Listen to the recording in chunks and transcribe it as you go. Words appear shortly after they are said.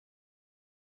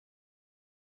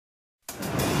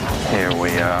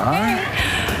are.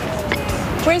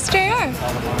 Where's JR?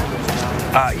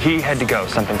 He had to go.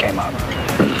 Something came up.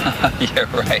 Yeah,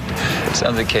 right.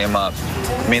 Something came up.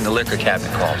 I mean, the liquor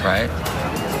cabinet called, right?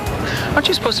 Aren't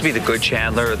you supposed to be the good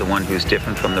Chandler or the one who's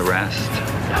different from the rest?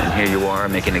 And here you are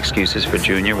making excuses for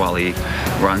Junior while he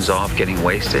runs off getting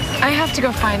wasted. I have to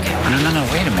go find him. No,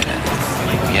 wait a minute.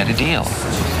 We had a deal.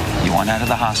 You want out of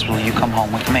the hospital, you come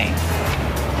home with me.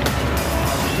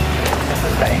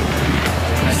 Hey,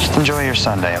 just enjoy your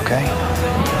Sunday, okay?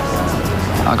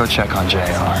 I'll go check on JR.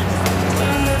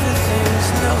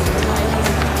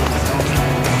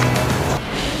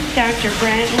 Dr.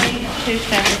 Brantley,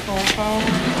 2744.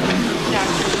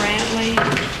 Dr. Brantley,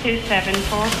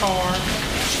 2744.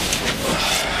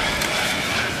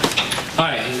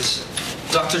 Hi, is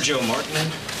Dr. Joe Martin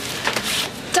in?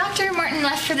 Dr. Martin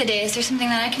left for the day. Is there something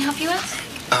that I can help you with?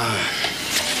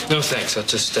 No thanks. I'll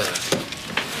just,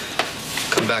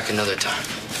 come back another time.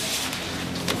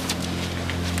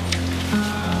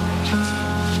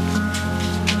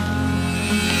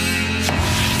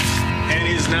 And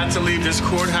he is not to leave this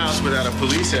courthouse without a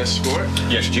police escort.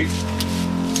 Yes, Chief.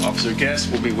 Officer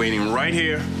Guest will be waiting right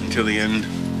here until the end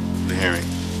of the hearing.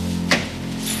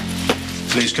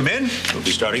 Please come in. We'll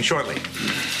be starting shortly.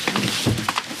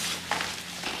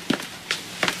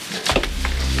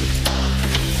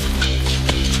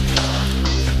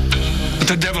 What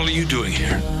the devil are you doing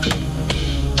here?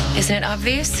 Isn't it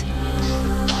obvious?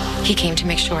 He came to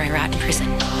make sure I rot in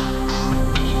prison.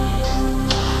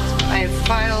 I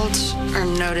filed our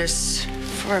notice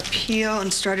for appeal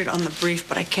and started on the brief,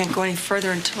 but I can't go any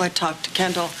further until I talk to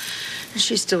Kendall. And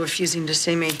she's still refusing to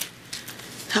see me.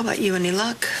 How about you? Any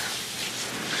luck?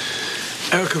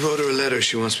 Erica wrote her a letter.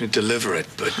 She wants me to deliver it,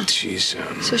 but she's,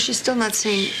 So she's still not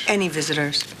seeing any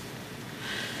visitors?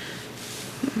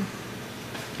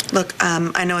 Look,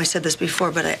 I know I said this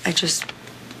before, but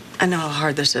I know how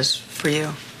hard this is for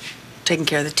you. Taking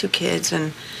care of the two kids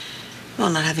and, well,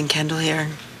 not having Kendall here.